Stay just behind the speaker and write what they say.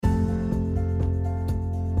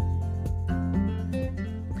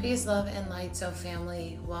Peace, love, and light, so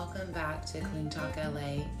family. Welcome back to Queen Talk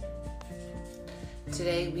LA.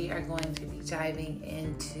 Today we are going to be diving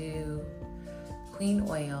into queen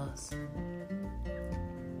oils.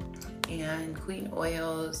 And queen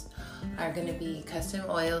oils are going to be custom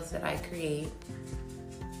oils that I create.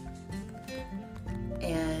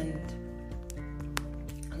 And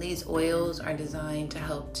these oils are designed to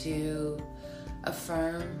help to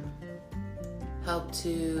affirm, help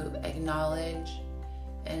to acknowledge,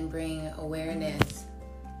 and bring awareness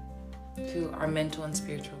to our mental and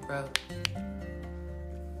spiritual growth.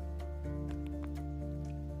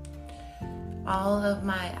 All of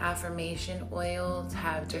my affirmation oils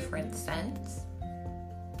have different scents.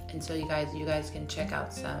 And so you guys can check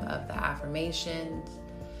out some of the affirmations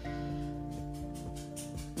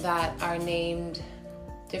that are named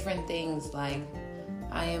different things like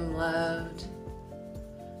I am loved,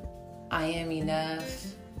 I am enough,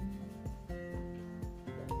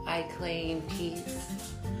 I claim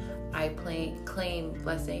peace, I claim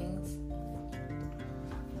blessings.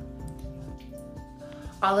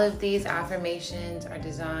 All of these affirmations are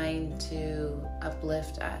designed to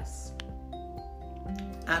uplift us.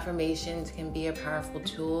 Affirmations can be a powerful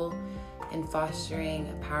tool in fostering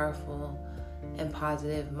a powerful and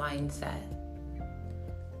positive mindset.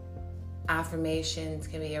 Affirmations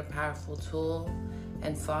can be a powerful tool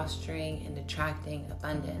in fostering and attracting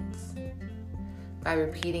abundance. By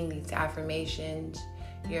repeating these affirmations,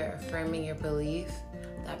 you're affirming your belief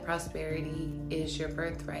that prosperity is your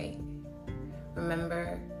birthright.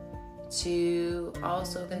 Remember to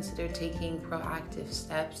also consider taking proactive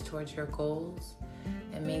steps towards your goals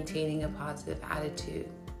and maintaining a positive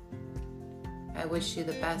attitude. I wish you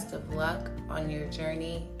the best of luck on your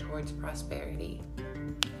journey towards prosperity.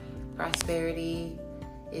 Prosperity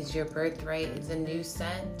is your birthright. It's a new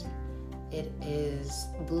scent. It is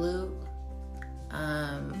blue.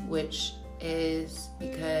 Which is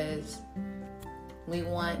because we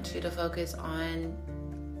want you to focus on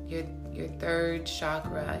your third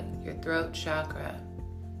chakra, your throat chakra,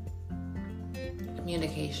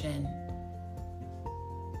 communication,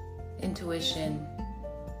 intuition,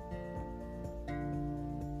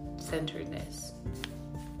 centeredness.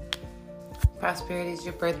 Prosperity is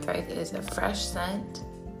your birthright. It is a fresh scent,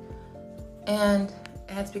 and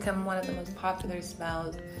it has become one of the most popular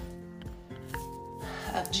smells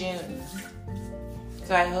of June.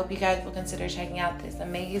 So I hope you guys will consider checking out this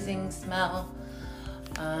amazing smell.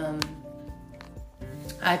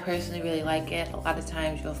 I personally really like it. A lot of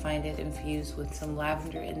times you'll find it infused with some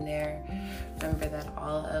lavender in there. Remember that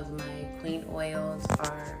all of my queen oils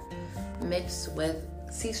are mixed with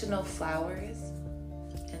seasonal flowers.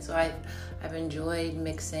 And so I've enjoyed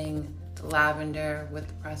mixing the lavender with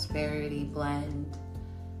the prosperity blend.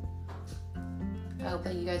 I hope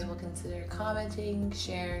that you guys will consider commenting,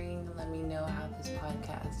 sharing, and let me know how this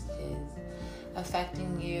podcast is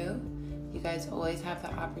affecting you. You guys always have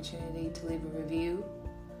the opportunity to leave a review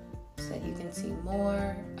so that you can see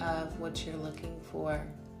more of what you're looking for.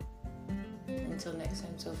 Until next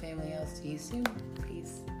time, so family, I'll see you soon.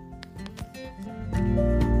 Peace.